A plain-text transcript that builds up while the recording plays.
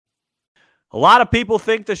A lot of people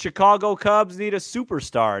think the Chicago Cubs need a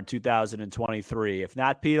superstar in 2023. If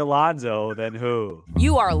not Pete Alonso, then who?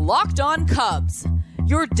 You are Locked On Cubs,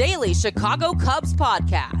 your daily Chicago Cubs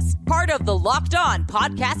podcast. Part of the Locked On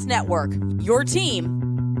Podcast Network, your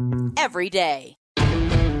team every day.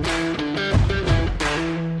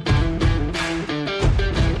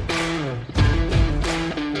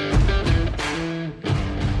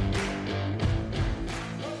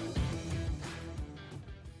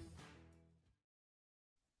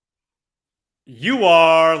 You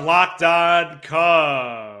are Locked On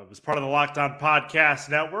Cubs, part of the Locked On Podcast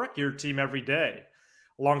Network, your team every day.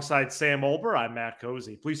 Alongside Sam Olber, I'm Matt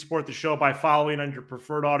Cozy. Please support the show by following on your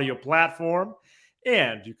preferred audio platform,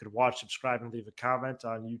 and you can watch, subscribe, and leave a comment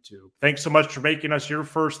on YouTube. Thanks so much for making us your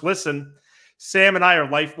first listen. Sam and I are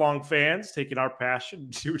lifelong fans, taking our passion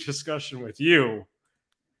to discussion with you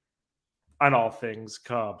on all things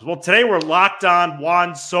Cubs. Well, today we're locked on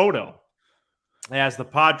Juan Soto, as the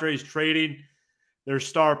Padres trading their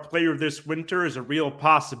star player this winter is a real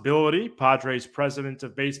possibility. Padres president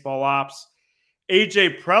of baseball ops,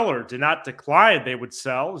 A.J. Preller, did not decline they would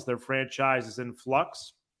sell as their franchise is in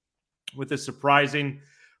flux with a surprising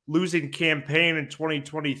losing campaign in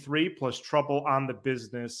 2023 plus trouble on the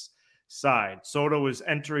business side. Soto is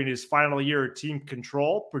entering his final year of team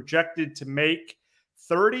control, projected to make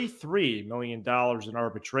 $33 million in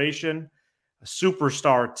arbitration. A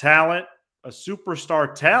superstar talent,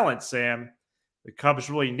 Sam, the Cubs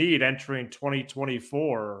really need entering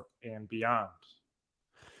 2024 and beyond.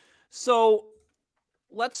 So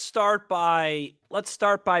let's start by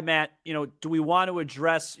Matt. Do we want to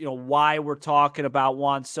address why we're talking about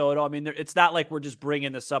Juan Soto? I mean, it's not like we're just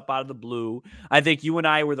bringing this up out of the blue. I think you and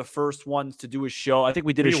I were the first ones to do a show. I think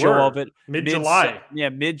we did a show of it mid-July.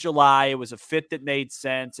 Mid-July. It was a fit that made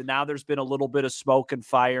sense, and now there's been a little bit of smoke and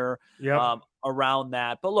fire around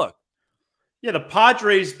that. But look. Yeah, the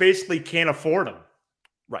Padres basically can't afford him.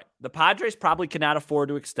 Right. The Padres probably cannot afford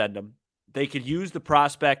to extend him. They could use the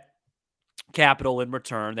prospect capital in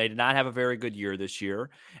return. They did not have a very good year this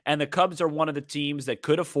year. And the Cubs are one of the teams that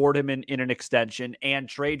could afford him in an extension and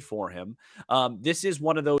trade for him. This is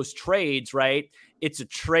one of those trades, right? It's a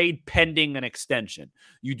trade pending an extension.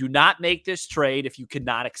 You do not make this trade if you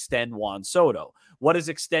cannot extend Juan Soto. What does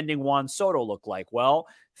extending Juan Soto look like? Well,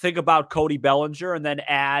 think about Cody Bellinger and then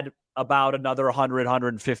add about another 100,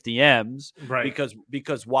 150 M's. Right.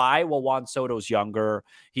 Because why? Well, Juan Soto's younger.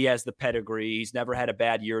 He has the pedigree. He's never had a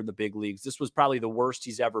bad year in the big leagues. This was probably the worst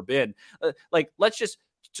he's ever been. Let's just,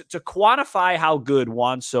 to quantify how good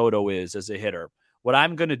Juan Soto is as a hitter, what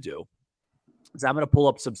I'm going to do is I'm going to pull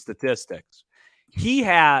up some statistics. He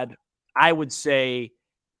had, I would say,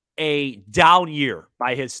 a down year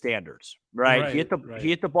by his standards, right? He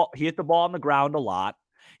hit the ball on the ground a lot.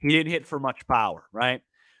 He didn't hit for much power, right?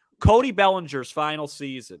 Cody Bellinger's final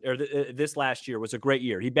season, or this last year, was a great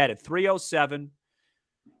year. He batted .307.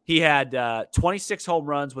 He had 26 home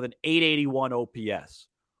runs with an .881 OPS.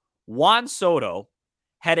 Juan Soto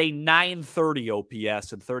had a .930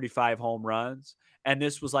 OPS and 35 home runs. And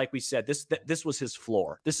this was, like we said, this was his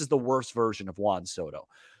floor. This is the worst version of Juan Soto.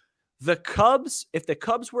 The Cubs, if the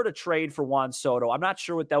Cubs were to trade for Juan Soto, I'm not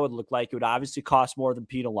sure what that would look like. It would obviously cost more than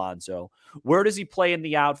Pete Alonso. Where does he play in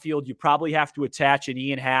the outfield? You probably have to attach an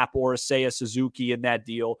Ian Happ or a Seiya Suzuki in that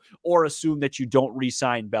deal, or assume that you don't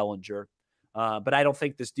re-sign Bellinger. But I don't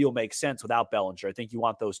think this deal makes sense without Bellinger. I think you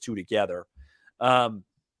want those two together.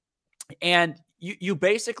 And you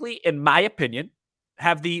basically, in my opinion,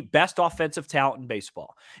 have the best offensive talent in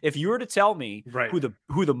baseball. If you were to tell me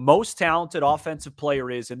who the most talented offensive player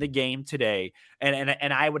is in the game today,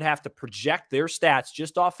 and I would have to project their stats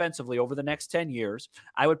just offensively over the next 10 years,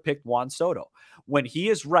 I would pick Juan Soto. When he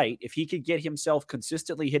is right, if he could get himself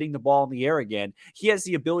consistently hitting the ball in the air again, he has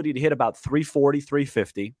the ability to hit about 340,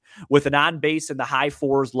 350 with an on base in the high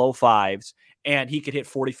fours, low fives, and he could hit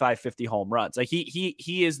 45, 50 home runs. Like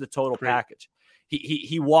he is the total package.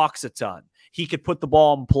 He walks a ton. He could put the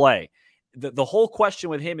ball in play. The whole question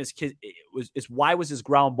with him is why was his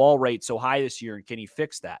ground ball rate so high this year, and can he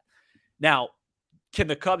fix that? Now, can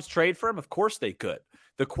the Cubs trade for him? Of course they could.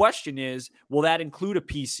 The question is, will that include a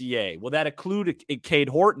PCA? Will that include a Cade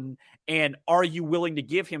Horton? And are you willing to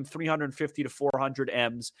give him 350 to 400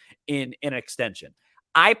 M's in an extension?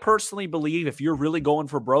 I personally believe if you're really going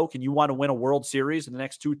for broke and you want to win a World Series in the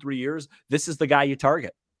next 2-3 years, this is the guy you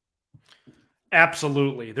target.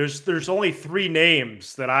 Absolutely. There's only three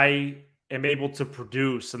names that I am able to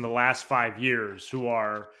produce in the last 5 years who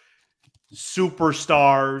are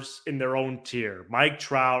superstars in their own tier. Mike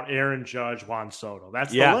Trout, Aaron Judge, Juan Soto.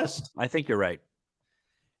 That's the list. I think you're right.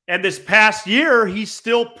 And this past year, he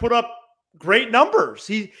still put up great numbers.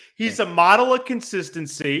 He's a model of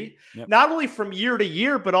consistency, not only from year to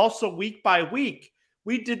year, but also week by week.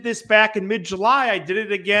 We did this back in mid-July. I did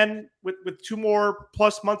it again with 2 more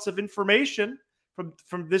plus months of information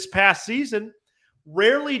from this past season.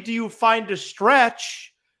 Rarely do you find a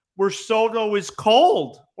stretch where Soto is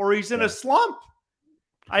cold or he's in a slump.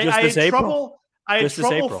 I had trouble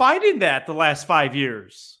finding that the last 5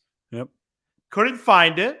 years. Yep. Couldn't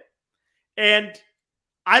find it. And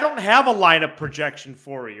I don't have a lineup projection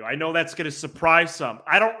for you. I know that's going to surprise some.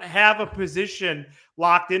 I don't have a position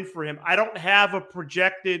locked in for him. I don't have a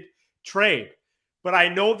projected trade. But I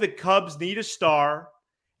know the Cubs need a star.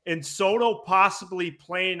 And Soto possibly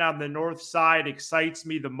playing on the north side excites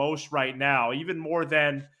me the most right now, even more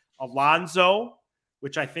than Alonso,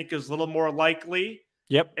 which I think is a little more likely.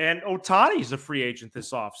 Yep. And Ohtani's a free agent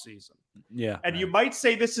this offseason. Yeah. And you might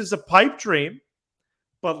say this is a pipe dream,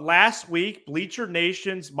 but last week, Bleacher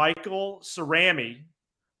Nation's Michael Cerami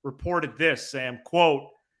reported this, Sam, quote,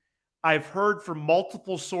 "I've heard from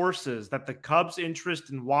multiple sources that the Cubs' interest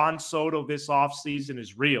in Juan Soto this offseason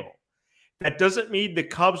is real. That doesn't mean the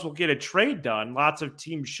Cubs will get a trade done. Lots of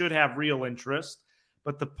teams should have real interest,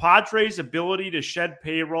 but the Padres' ability to shed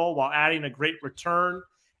payroll while adding a great return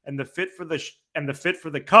and the fit for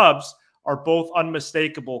the Cubs are both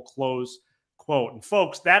unmistakable," close quote. And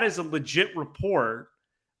folks, that is a legit report.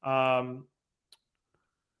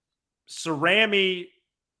 Cerami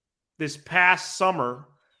this past summer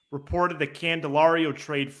reported the Candelario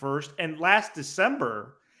trade first, and last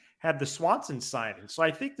December had the Swanson signing. So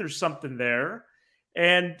I think there's something there.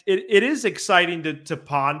 And it is exciting to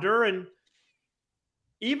ponder. And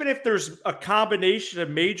even if there's a combination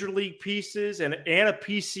of major league pieces and a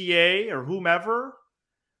PCA or whomever,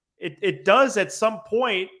 it does at some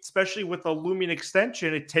point, especially with a looming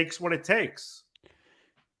extension, it takes what it takes.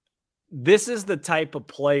 This is the type of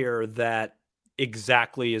player that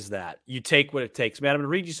exactly is that. You take what it takes. Man, I'm going to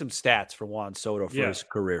read you some stats for Juan Soto for his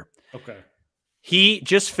career. Okay. He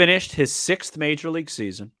just finished his 6th major league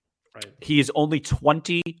season. Right. He is only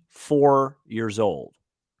 24 years old.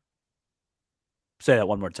 Say that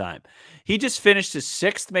one more time. He just finished his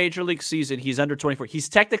 6th major league season. He's under 24. He's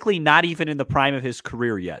technically not even in the prime of his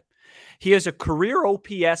career yet. He has a career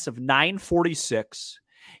OPS of 946.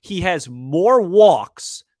 He has more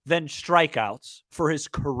walks than strikeouts for his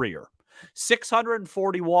career.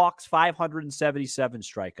 640 walks, 577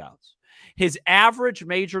 strikeouts. His average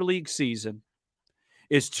major league season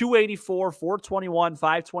is 284, 421,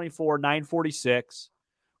 524, 946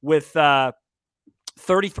 with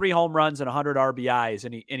 33 home runs and 100 RBIs,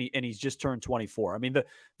 and he's just turned 24. I mean,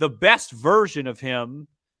 the best version of him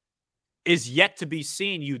is yet to be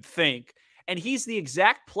seen, you'd think. And he's the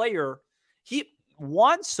exact player.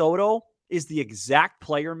 Juan Soto is the exact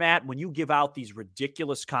player, Matt, when you give out these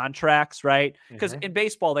ridiculous contracts, right? Because in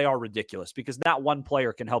baseball, they are ridiculous because not one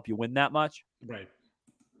player can help you win that much. Right.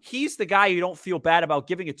 He's the guy you don't feel bad about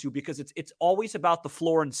giving it to because it's always about the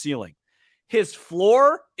floor and ceiling. His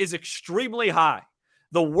floor is extremely high.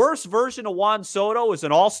 The worst version of Juan Soto is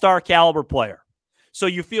an all-star caliber player. So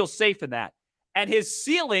you feel safe in that. And his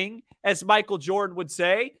ceiling, as Michael Jordan would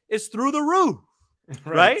say, is through the roof.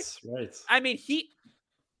 Right? I mean,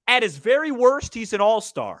 at his very worst, he's an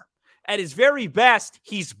all-star. At his very best,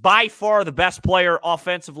 he's by far the best player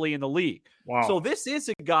offensively in the league. Wow. So this is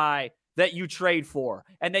a guy that you trade for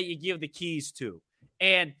and that you give the keys to.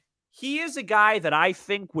 And he is a guy that I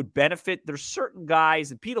think would benefit. There's certain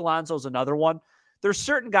guys, and Pete Alonso's another one. There's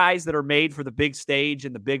certain guys that are made for the big stage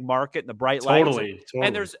and the big market and the bright lights. Totally.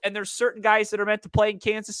 And there's certain guys that are meant to play in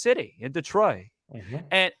Kansas City, in Detroit.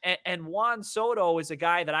 And Juan Soto is a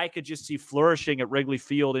guy that I could just see flourishing at Wrigley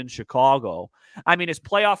Field in Chicago. I mean, his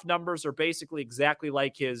playoff numbers are basically exactly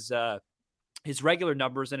like his regular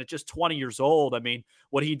numbers, and at just 20 years old, I mean,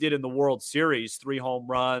 what he did in the World Series, 3 home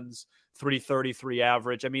runs, 333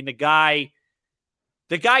 average. I mean, the guy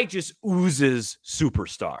just oozes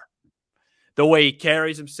superstar. The way he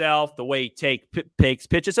carries himself, the way he takes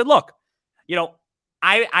pitches. And look,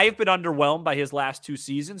 I've been underwhelmed by his last 2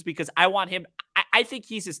 seasons because I want him. I think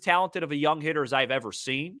he's as talented of a young hitter as I've ever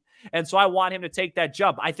seen. And so I want him to take that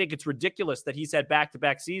jump. I think it's ridiculous that he's had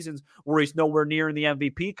back-to-back seasons where he's nowhere near in the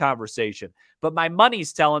MVP conversation. But my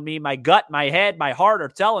money's telling me, my gut, my head, my heart are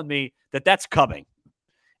telling me that that's coming.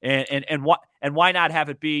 And why not have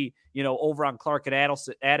it be, over on Clark and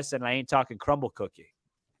Addison, and I ain't talking crumble cookie.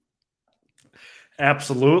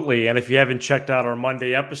 Absolutely. And if you haven't checked out our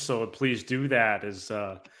Monday episode, please do that, as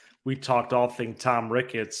we talked all thing Tom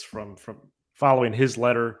Ricketts from following his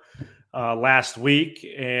letter last week.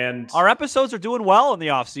 And our episodes are doing well in the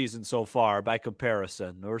offseason so far by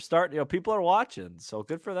comparison. We're starting, people are watching, so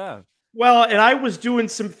good for them. Well, and I was doing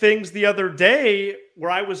some things the other day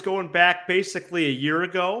where I was going back basically a year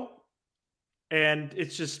ago, and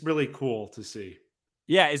it's just really cool to see.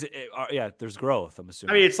 Yeah, yeah, there's growth, I'm I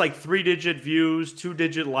assuming. mean, it's like 3-digit views,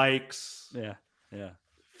 2-digit likes, Yeah.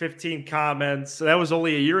 15 comments. That was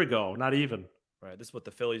only a year ago, not even. Right. This is what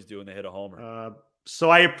the Phillies do when they hit a homer. So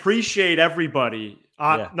I appreciate everybody.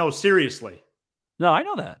 Yeah. No, seriously. No, I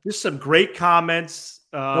know that. Just some great comments.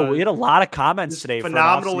 No, we had a lot of comments today for an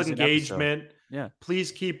phenomenal off-season engagement. episode. Yeah.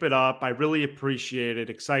 Please keep it up. I really appreciate it.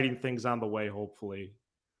 Exciting things on the way, hopefully.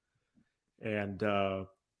 And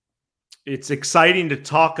it's exciting to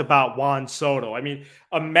talk about Juan Soto. I mean,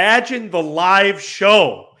 imagine the live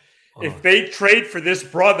show if they trade for this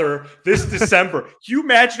brother this December. Can you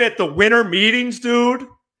imagine at the winter meetings, dude?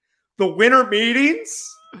 The winter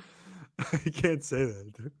meetings? I can't say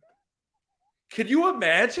that, dude. Can you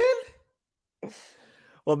imagine?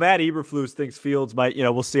 Well, Matt Eberflus thinks Fields might,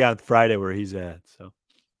 we'll see on Friday where he's at. So,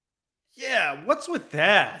 yeah, what's with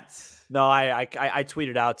that? No, I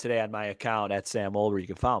tweeted out today on my account at Sam Olber. You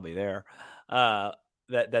can follow me there.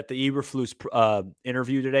 That the Eberflus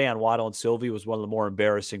interview today on Waddle and Sylvie was one of the more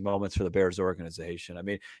embarrassing moments for the Bears organization. I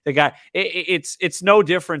mean, the guy, it's no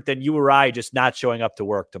different than you or I just not showing up to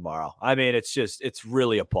work tomorrow. I mean, it's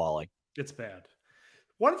really appalling. It's bad.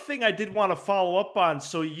 One thing I did want to follow up on.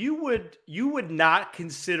 So you would not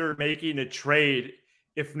consider making a trade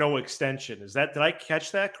if no extension. Did I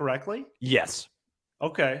catch that correctly? Yes.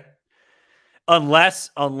 Okay.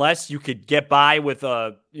 Unless you could get by with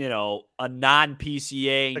a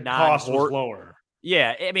non-PCA, the cost was lower.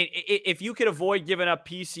 Yeah, I mean, if you could avoid giving up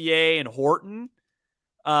PCA and Horton,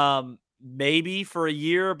 maybe for a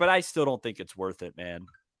year, but I still don't think it's worth it, man.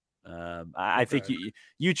 I think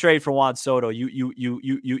you trade for Juan Soto, you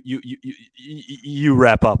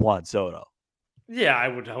wrap up Juan Soto. Yeah, I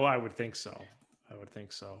would think so.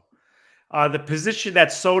 The position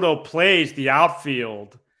that Soto plays, the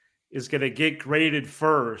outfield, is going to get graded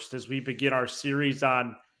first as we begin our series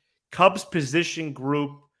on Cubs position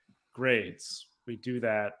group grades. We do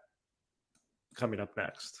that coming up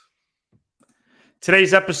next.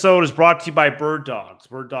 Today's episode is brought to you by Bird Dogs.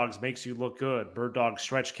 Bird Dogs makes you look good. Bird Dogs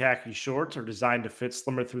stretch khaki shorts are designed to fit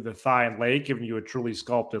slimmer through the thigh and leg, giving you a truly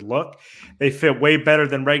sculpted look. They fit way better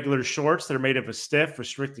than regular shorts. They're made of a stiff,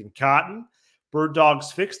 restricting cotton. Bird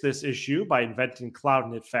Dogs fixed this issue by inventing cloud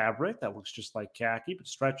knit fabric that looks just like khaki but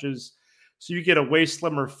stretches so you get a way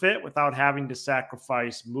slimmer fit without having to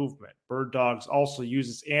sacrifice movement. Bird Dogs also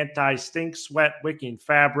uses anti-stink sweat wicking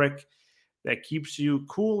fabric that keeps you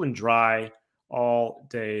cool and dry all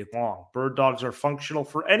day long. Bird Dogs are functional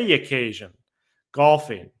for any occasion: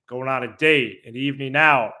 golfing, going on a date, an evening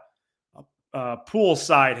out, a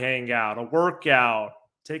poolside hangout, a workout,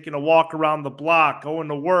 taking a walk around the block, going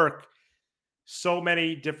to work. So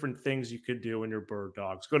many different things you could do in your Bird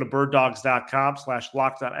Dogs. Go to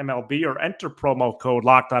birddogs.com/LockedOnMLB or enter promo code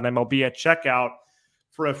LockedOnMLB at checkout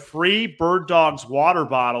for a free Bird Dogs water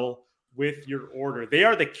bottle with your order. They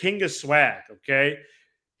are the king of swag, okay?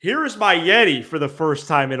 Here is my Yeti for the first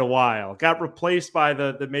time in a while. Got replaced by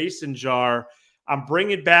the Mason jar. I'm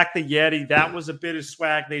bringing back the Yeti. That was a bit of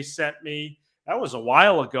swag they sent me. That was a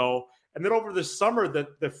while ago. And then over the summer,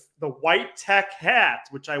 the white tech hat,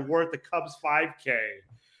 which I wore at the Cubs 5K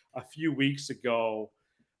a few weeks ago,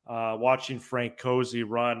 watching Frank Cozy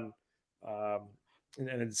run an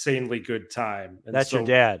insanely good time. And that's your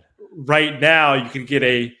dad. Right now, you can get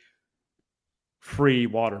a free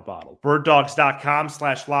water bottle.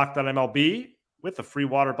 birddogs.com/LockedOnMLB with a free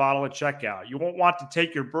water bottle at checkout. You won't want to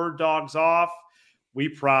take your Bird Dogs off. We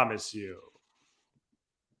promise you.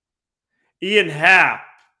 Ian Happ,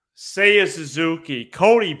 Seiya Suzuki,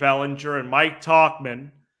 Cody Bellinger, and Mike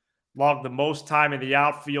Tauchman logged the most time in the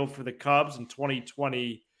outfield for the Cubs in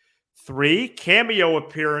 2023. Cameo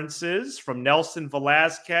appearances from Nelson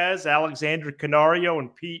Velasquez, Alexander Canario,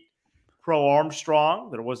 and Pete Crow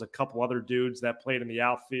Armstrong. There was a couple other dudes that played in the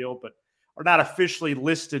outfield, but are not officially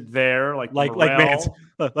listed there, like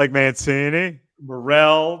Mancini,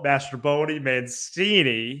 Morel, Mastroboni,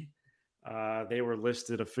 Mancini. They were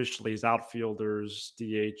listed officially as outfielders,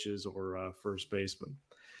 DHs, or first baseman.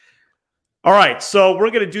 All right, so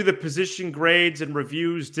we're going to do the position grades and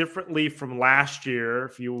reviews differently from last year.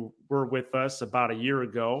 If you were with us about a year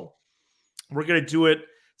ago, we're going to do it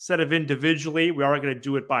instead of individually. We are going to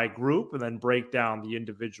do it by group and then break down the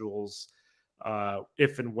individuals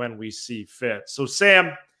if and when we see fit. So,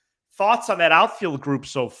 Sam, thoughts on that outfield group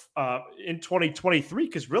in 2023?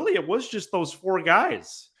 Because really, it was just those four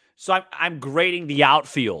guys. So I'm grading the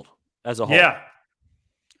outfield as a whole.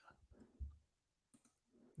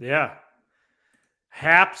 Yeah.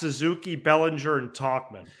 Happ, Suzuki, Bellinger, and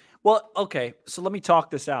Tauchman. Well, okay. So let me talk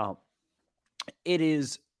this out. It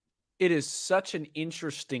is such an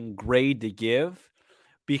interesting grade to give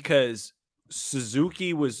because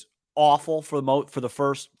Suzuki was awful for the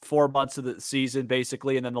first 4 months of the season,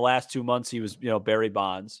 basically, and then the last 2 months he was, Barry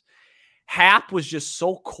Bonds. Happ was just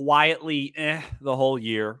so quietly the whole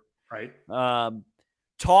year. Right.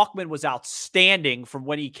 Tauchman was outstanding from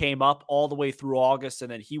when he came up all the way through August,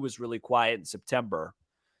 and then he was really quiet in September.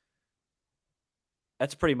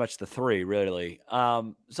 That's pretty much the three, really.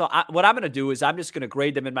 So what I'm going to do is I'm just going to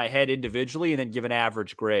grade them in my head individually and then give an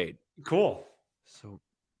average grade. Cool. So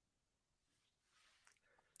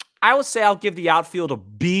I will say I'll give the outfield a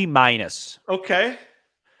B-. Okay.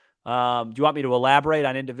 Do you want me to elaborate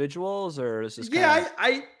on individuals, or is this?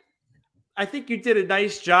 I think you did a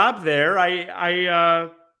nice job there. I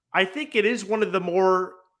think it is one of the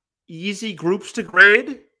more easy groups to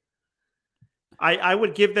grade. I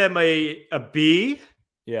would give them a B.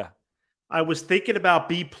 Yeah. I was thinking about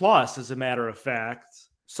B+, as a matter of fact.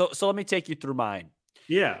 So let me take you through mine.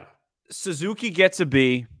 Yeah. Suzuki gets a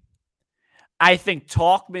B. I think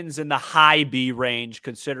Tauchman's in the high B range,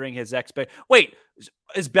 considering his Wait,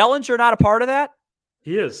 is Bellinger not a part of that?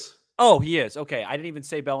 He is. Oh, he is. Okay. I didn't even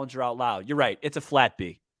say Bellinger out loud. You're right. It's a flat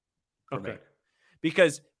B. Okay.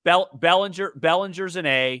 Because Bellinger's an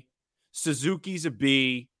A. Suzuki's a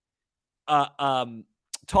B.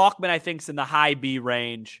 Tauchman, I think, is in the high B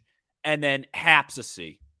range. And then Happ's a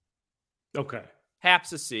C. Okay.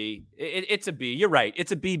 Happ's a C. It's a B. You're right.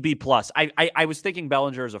 It's a B+. I was thinking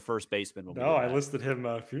Bellinger as a first baseman. No, I listed him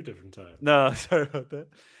a few different times. No, sorry about that.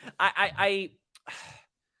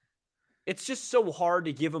 It's just so hard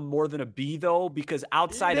to give him more than a B, though, because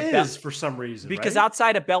outside for some reason. Because right?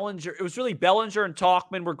 outside of Bellinger, it was really Bellinger and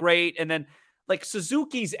Tauchman were great, and then like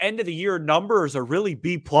Suzuki's end of the year numbers are really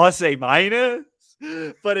B+, A-.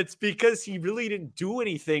 But it's because he really didn't do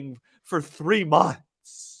anything for 3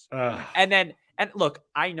 months. And look,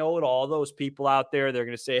 I know to all those people out there, they're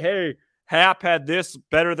going to say, hey, Happ had this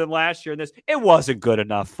better than last year and this. It wasn't good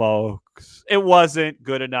enough, folks. It wasn't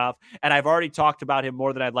good enough. And I've already talked about him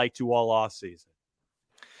more than I'd like to all offseason.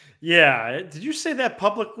 Yeah. Did you say that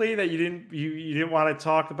publicly, that you didn't want to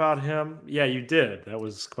talk about him? Yeah, you did. That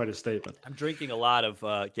was quite a statement. I'm drinking a lot of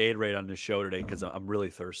Gatorade on this show today because I'm really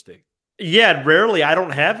thirsty. Yeah, rarely. I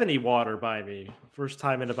don't have any water by me. First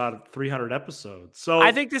time in about 300 episodes. So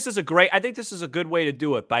I think this is a good way to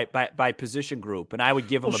do it by position group, and I would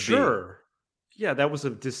give him a B. Sure. Yeah, that was a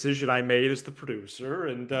decision I made as the producer,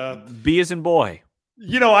 and B as in boy.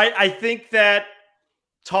 I think that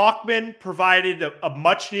Tauchman provided a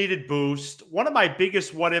much needed boost. One of my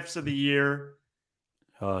biggest what ifs of the year.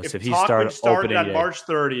 If he started on March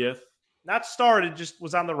 30th, not started, just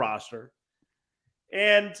was on the roster,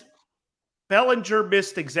 and Bellinger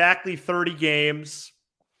missed exactly 30 games.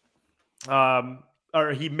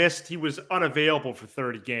 He was unavailable for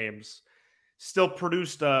 30 games. Still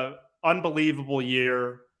produced a unbelievable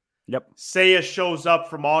year. Yep. Seiya shows up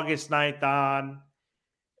from August 9th on.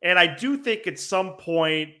 And I do think at some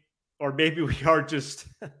point, or maybe we are just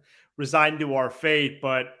resigned to our fate,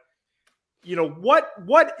 but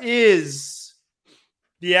what is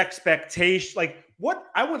the expectation? Like, what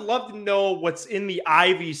I would love to know what's in the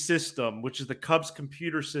Ivy system, which is the Cubs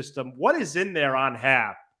computer system. What is in there on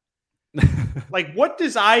Happ? Like, what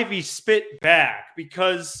does Ivy spit back?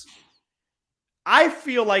 Because I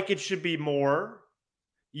feel like it should be more.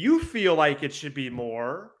 You feel like it should be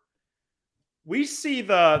more. We see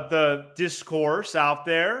the discourse out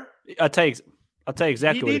there. I'll tell you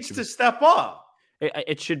exactly. He needs to step up.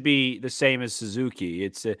 It should be the same as Suzuki.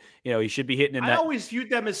 It's he should be hitting in that. I always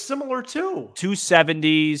viewed them as similar too.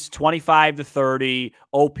 270s, 25 to 30,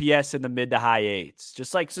 OPS in the mid to high 8s.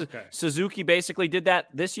 Just like Suzuki basically did that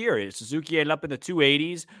this year. Suzuki ended up in the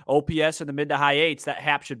 280s, OPS in the mid to high 8s. That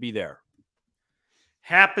Happ should be there.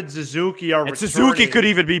 Happ and Suzuki are returning. Suzuki could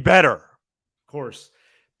even be better. Of course.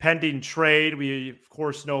 Pending trade. We, of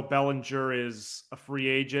course, know Bellinger is a free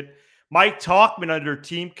agent. Mike Tauchman under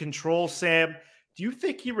team control, Sam. Do you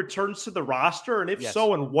think he returns to the roster? And if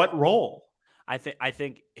so, in what role? I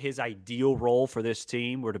think his ideal role for this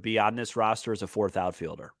team were to be on this roster as a fourth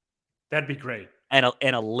outfielder. That'd be great. And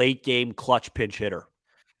a late game clutch pinch hitter.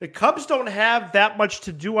 The Cubs don't have that much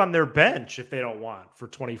to do on their bench if they don't want for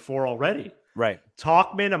 24 already. Right.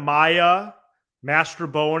 Tauchman, Amaya,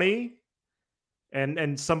 Mastroboni,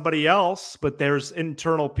 and somebody else, but there's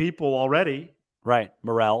internal people already. Right.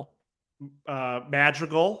 Morel.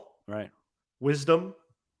 Madrigal. Right. Wisdom.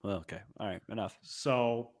 Well, okay. All right. Enough.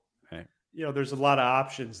 So, right. There's a lot of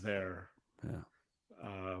options there.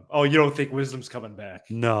 Yeah. You don't think Wisdom's coming back?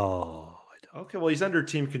 No. Okay, well, he's under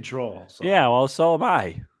team control. So. Yeah, well, so am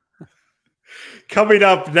I. Coming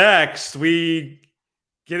up next, we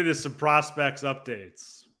get into some prospects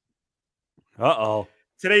updates. Uh-oh.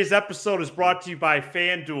 Today's episode is brought to you by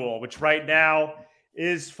FanDuel, which right now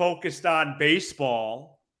is focused on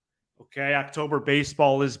baseball. Okay, October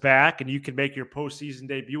baseball is back, and you can make your postseason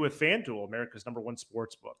debut with FanDuel, America's #1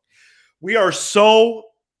 sportsbook. We are so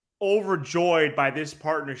overjoyed by this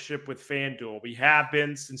partnership with FanDuel. We have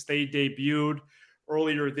been since they debuted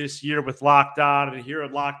earlier this year with Locked On, and here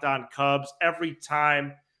at Locked On Cubs, every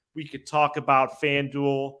time we could talk about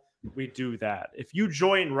FanDuel, we do that. If you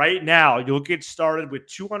join right now, you'll get started with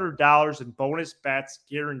 $200 in bonus bets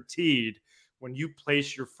guaranteed when you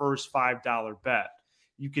place your first $5 bet.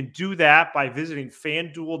 You can do that by visiting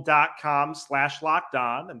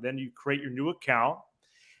fanduel.com/lockedon, and then you create your new account,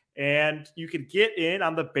 and you can get in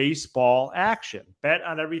on the baseball action. Bet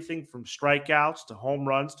on everything from strikeouts to home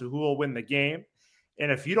runs to who will win the game.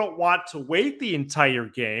 And if you don't want to wait the entire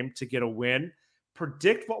game to get a win,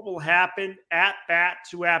 predict what will happen at bat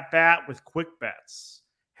to at bat with quick bets.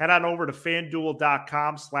 Head on over to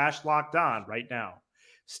fanduel.com/lockedon right now.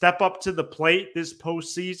 Step up to the plate this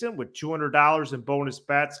postseason with $200 in bonus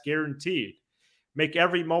bets guaranteed. Make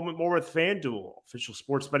every moment more with FanDuel, official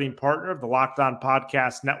sports betting partner of the Locked On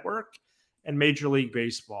Podcast Network and Major League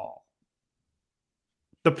Baseball.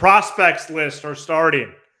 The prospects list are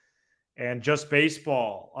starting, and Just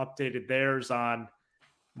Baseball updated theirs on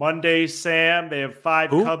Monday, Sam. They have 5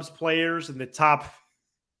 Cubs players in the top.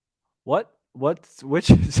 What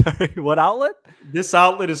outlet? This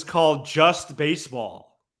outlet is called Just Baseball.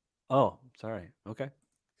 Oh, sorry. Okay.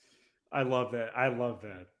 I love that.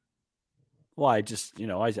 Well, I just,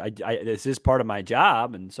 this is part of my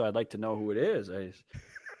job, and so I'd like to know who it is. I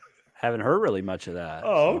haven't heard really much of that.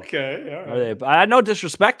 Oh, okay. All right. I no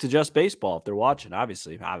disrespect to Just Baseball if they're watching.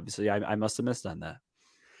 Obviously, I must have missed on that.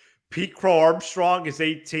 Pete Crow Armstrong is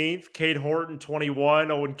 18th. Cade Horton,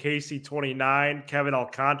 21. Owen Casey, 29. Kevin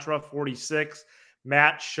Alcantara, 46.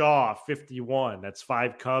 Matt Shaw, 51. That's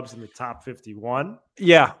 5 Cubs in the top 51.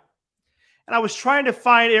 Yeah. And I was trying to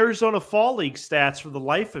find Arizona Fall League stats for the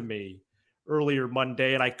life of me earlier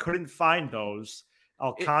Monday, and I couldn't find those.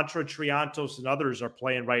 Alcantara, Triantos, and others are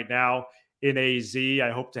playing right now in AZ. I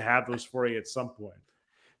hope to have those for you at some point.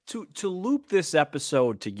 To loop this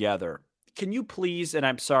episode together, can you please, and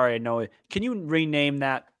I'm sorry, I know it, can you rename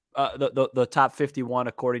that the top 51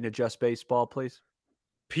 according to Just Baseball, please?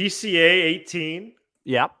 PCA 18.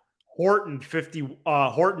 Yep. Horton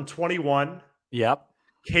 21. Yep.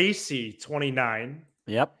 Casey 29.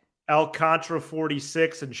 Yep. Alcantara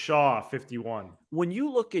 46 and Shaw 51. When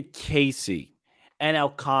you look at Casey and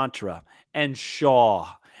Alcantara and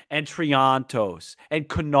Shaw and Triantos and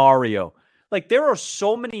Canario, like there are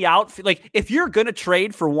so many outfield. Like if you're going to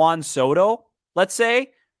trade for Juan Soto, let's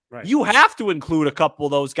say, right, you have to include a couple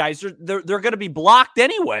of those guys. They're going to be blocked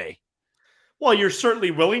anyway. Well, you're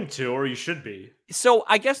certainly willing to, or you should be. So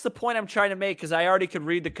I guess the point I'm trying to make, because I already could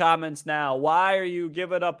read the comments now. Why are you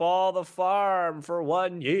giving up all the farm for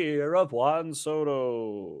 1 year of Juan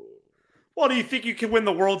Soto? Well, do you think you can win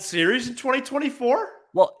the World Series in 2024?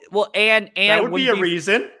 Well, and that would be a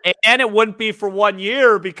reason. And it wouldn't be for 1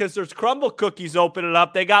 year because there's crumble cookies opening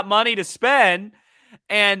up. They got money to spend,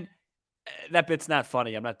 and that bit's not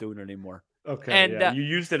funny. I'm not doing it anymore. Okay, and you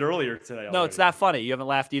used it earlier today. No, it's not funny. You haven't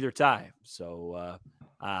laughed either time. So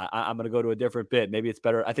I'm going to go to a different bit. Maybe it's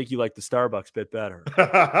better. I think you like the Starbucks bit better.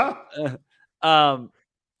 Well,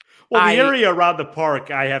 the area around the park,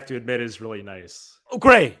 I have to admit, is really nice. Oh,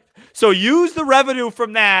 great. So use the revenue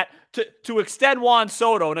from that to extend Juan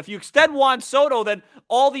Soto. And if you extend Juan Soto, then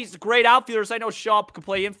all these great outfielders, I know Shaw can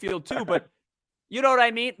play infield too, but you know what I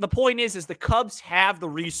mean? The point is the Cubs have the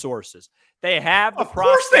resources. They have the Of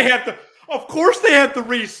course they have the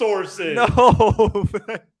resources. No,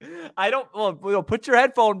 I don't. Well, put your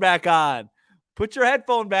headphone back on. Put your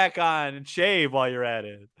headphone back on and shave while you're at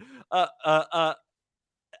it. I'm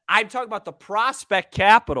talking about the prospect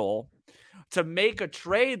capital to make a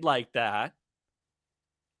trade like that.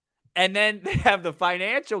 And then they have the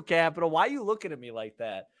financial capital. Why are you looking at me like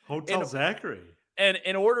that? Hotel Zachary. And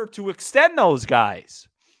in order to extend those guys.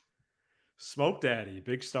 Smoke Daddy,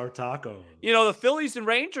 Big Star Taco. You know, the Phillies and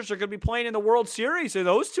Rangers are going to be playing in the World Series, and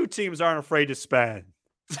those two teams aren't afraid to spend.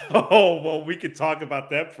 Oh, well, we could talk about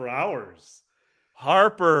that for hours.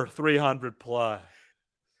 Harper, 300 plus.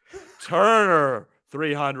 Turner,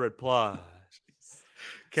 300 plus.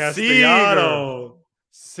 Castellano.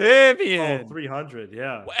 Simeon. Oh, 300,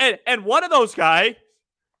 yeah. And one of those guys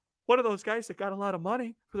that got a lot of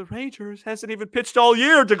money for the Rangers hasn't even pitched all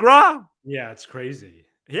year, DeGrom. Yeah, it's crazy.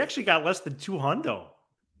 He actually got less than $200.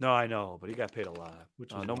 No, I know, but he got paid a lot.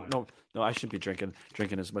 No, I shouldn't be drinking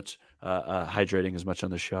as much, hydrating as much on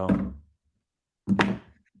the show.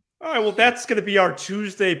 All right, well, that's going to be our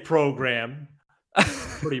Tuesday program,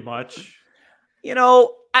 pretty much. You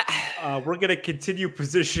know, we're going to continue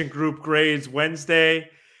position group grades Wednesday.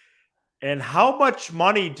 And how much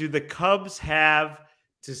money do the Cubs have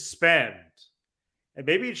to spend? And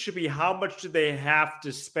maybe it should be how much do they have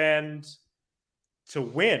to spend to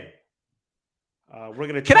win? We're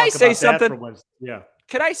going to talk about that for Wednesday. Yeah.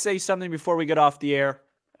 Can I say something before we get off the air?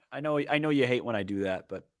 I know you hate when I do that,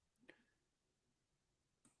 but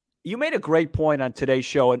you made a great point on today's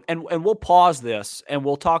show, and we'll pause this and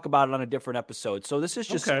we'll talk about it on a different episode. So this is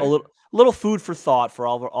just a little food for thought for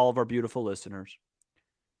all of our beautiful listeners.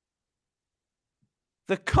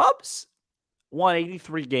 The Cubs won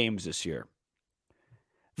 83 games this year.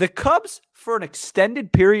 The Cubs, for an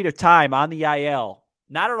extended period of time on the IL,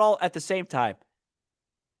 not at all at the same time,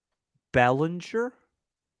 Bellinger,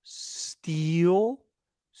 Steele,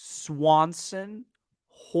 Swanson,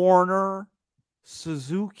 Horner,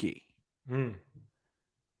 Suzuki. Yeah,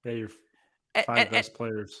 your five best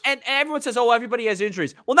players. And everyone says, oh, everybody has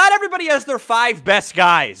injuries. Well, not everybody has their 5 best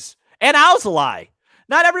guys. And Alzolay.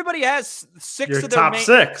 Not everybody has 6 your of their top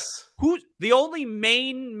 6. Who's the only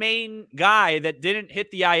main guy that didn't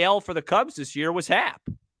hit the IL for the Cubs this year was Happ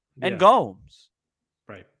and Gomes.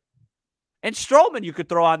 Right. And Stroman you could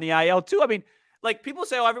throw on the IL too. I mean, like people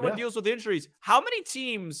say, oh, everyone deals with injuries. How many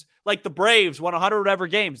teams like the Braves won 100 whatever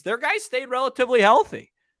games? Their guys stayed relatively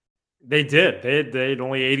healthy. They did. They had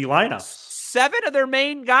only 80 lineups. 7 of their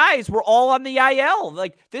main guys were all on the IL.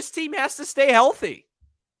 Like this team has to stay healthy.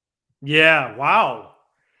 Yeah. Wow.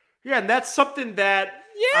 Yeah, and that's something that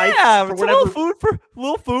it's a little food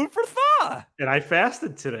for thought. And I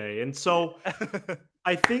fasted today, and so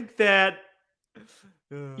I think that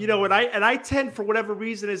and I tend, for whatever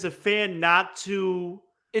reason, as a fan, not to.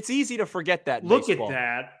 It's easy to forget that. Look at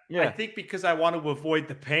that. Yeah. I think because I want to avoid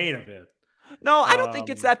the pain of it. No, I don't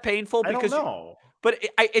think it's that painful. Because I don't know. But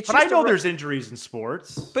I know there's injuries in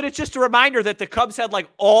sports. But it's just a reminder that the Cubs had like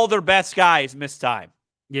all their best guys miss time.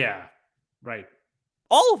 Yeah, right.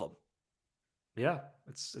 All of them. Yeah,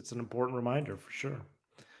 it's an important reminder for sure.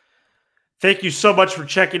 Thank you so much for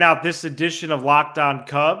checking out this edition of Locked On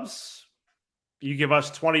Cubs. You give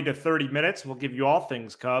us 20 to 30 minutes. We'll give you all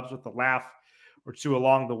things Cubs with a laugh or two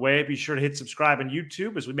along the way. Be sure to hit subscribe on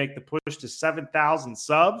YouTube as we make the push to 7,000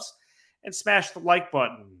 subs and smash the like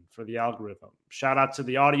button for the algorithm. Shout out to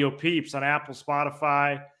the audio peeps on Apple,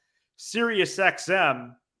 Spotify, Sirius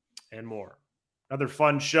XM, and more. Another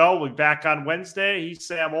fun show. We'll be back on Wednesday. He's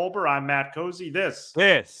Sam Olber. I'm Matt Cozy. This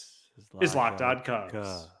is Locked On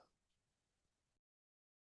Cubs.